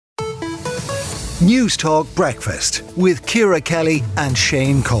News Talk Breakfast with Ciara Kelly and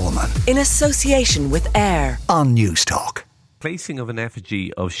Shane Coleman. In association with AIR on News Talk. Placing of an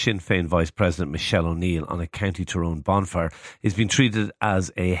effigy of Sinn Féin Vice President Michelle O'Neill on a County Tyrone bonfire is being treated as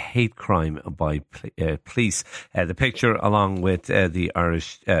a hate crime by police. The picture, along with the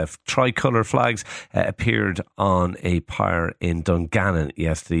Irish tricolour flags, appeared on a pyre in Dungannon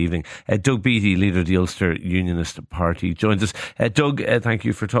yesterday evening. Doug Beattie, leader of the Ulster Unionist Party, joins us. Doug, thank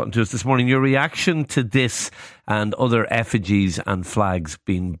you for talking to us this morning. Your reaction to this and other effigies and flags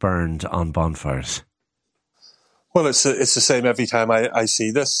being burned on bonfires? Well, it's the same every time I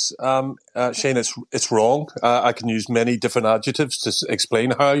see this, Shane. It's wrong. I can use many different adjectives to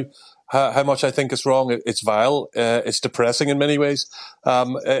explain how much I think it's wrong. It's vile. It's depressing in many ways.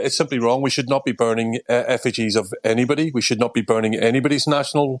 It's simply wrong. We should not be burning effigies of anybody. We should not be burning anybody's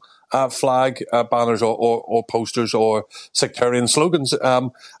national flag, banners or posters or sectarian slogans.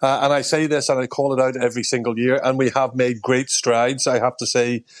 And I say this and I call it out every single year. And we have made great strides, I have to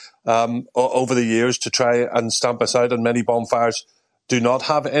say, over the years to try and stamp us out. And many bonfires do not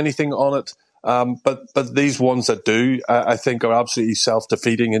have anything on it. But these ones that do, I think, are absolutely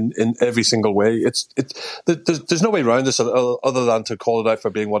self-defeating in every single way. There's no way around this other than to call it out for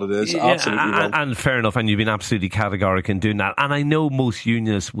being what it is. Yeah, absolutely wrong. And fair enough, and you've been absolutely categoric in doing that. And I know most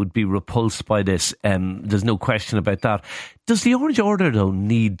unionists would be repulsed by this. There's no question about that. Does the Orange Order, though,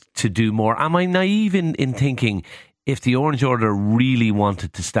 need to do more? Am I naive in thinking if the Orange Order really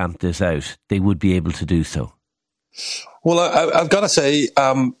wanted to stamp this out, they would be able to do so? Well, I've got to say,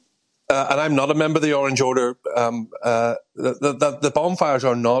 and I'm not a member of the Orange Order, the bonfires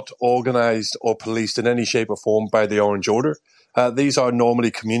are not organised or policed in any shape or form by the Orange Order. These are normally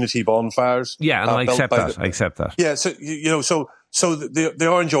community bonfires. Yeah, and I accept that. Yeah, so the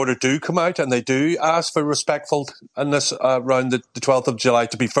Orange Order do come out and they do ask for respectfulness around the 12th of July,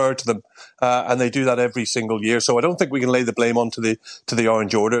 to be fair to them, and they do that every single year. So I don't think we can lay the blame onto the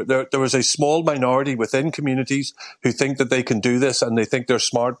Orange Order. There is a small minority within communities who think that they can do this and they think they're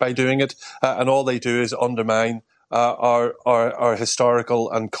smart by doing it, and all they do is undermine our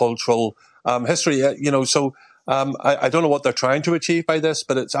historical and cultural history. I don't know what they're trying to achieve by this,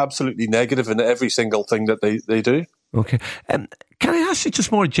 but it's absolutely negative in every single thing that they do. Okay. Can I ask you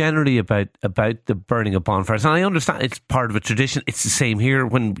just more generally about the burning of bonfires? And I understand it's part of a tradition. It's the same here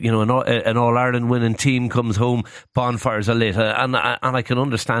when, an All-Ireland winning team comes home, bonfires are lit. And I can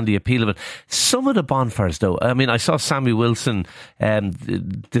understand the appeal of it. Some of the bonfires, though, I mean, I saw Sammy Wilson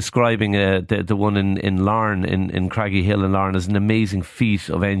describing the one in Larne, in Craggy Hill in Larne, as an amazing feat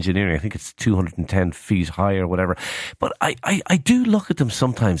of engineering. I think it's 210 feet high or whatever. But I do look at them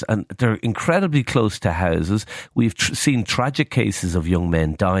sometimes, and they're incredibly close to houses. We've seen tragic cases of young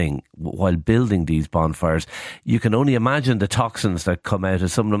men dying while building these bonfires. You can only imagine the toxins that come out of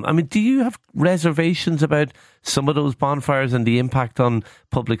some of them. I mean, do you have reservations about some of those bonfires and the impact on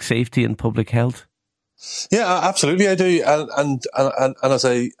public safety and public health? Yeah, absolutely, I do. And as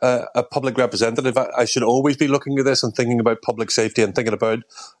a public representative, I should always be looking at this and thinking about public safety and thinking about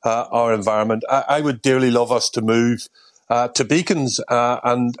our environment. I would dearly love us to move to beacons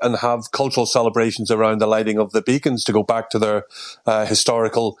and have cultural celebrations around the lighting of the beacons to go back to their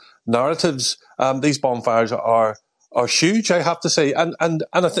historical narratives. These bonfires are huge, I have to say, and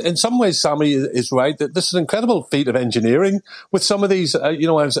in some ways, Sammy is right that this is an incredible feat of engineering. With some of these,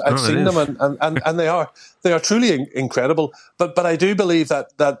 I've seen them, and they are truly incredible. But I do believe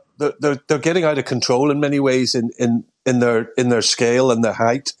that they're getting out of control in many ways in their scale and their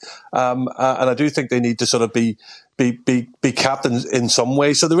height, and I do think they need to sort of be capped in some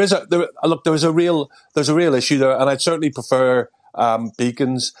way. So there's a real issue there, and I'd certainly prefer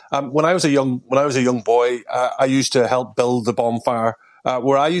beacons. When I was a young boy, I used to help build the bonfire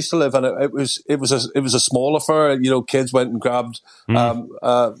where I used to live, and it was a small affair. Kids went and grabbed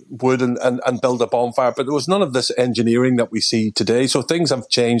wood and built a bonfire, but there was none of this engineering that we see today. So things have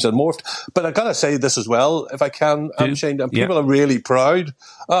changed and morphed. But I gotta say this as well, if I can, Shane, and people are really proud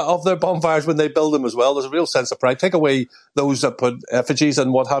of their bonfires when they build them as well. There's a real sense of pride. Take away those that put effigies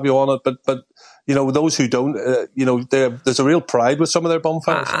and what have you on it, but those who don't, there's a real pride with some of their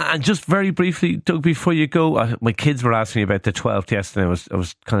bonfires. And just very briefly, Doug, before you go, my kids were asking me about the 12th yesterday. I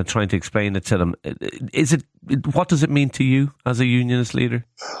was kind of trying to explain it to them. What does it mean to you as a unionist leader?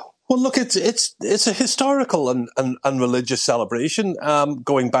 Well, look, it's a historical and religious celebration,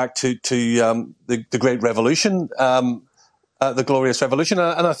 going back to the Great Revolution, the Glorious Revolution,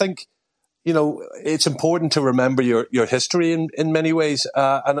 and I think it's important to remember your history in many ways,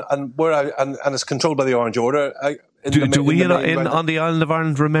 and it's controlled by the Orange Order. Do we on the island of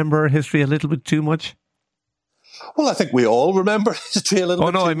Ireland remember our history a little bit too much? Well, I think we all remember history a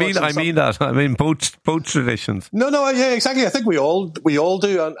little bit. I mean both traditions. No, yeah, exactly. I think we all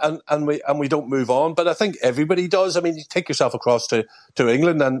do, and we don't move on. But I think everybody does. I mean, you take yourself across to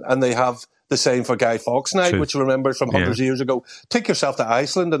England, and they have the same for Guy Fawkes Night, which you remember from hundreds of years ago. Take yourself to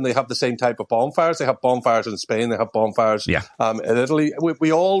Iceland, and they have the same type of bonfires. They have bonfires in Spain. They have bonfires in Italy.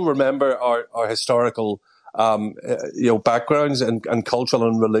 We all remember our historical backgrounds and cultural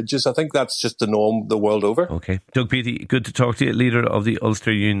and religious. I think that's just the norm the world over. Okay. Doug Beattie, good to talk to you. Leader of the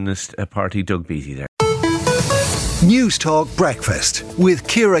Ulster Unionist Party, Doug Beattie there. News Talk Breakfast with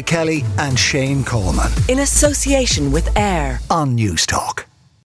Ciara Kelly and Shane Coleman. In association with AIR On News Talk.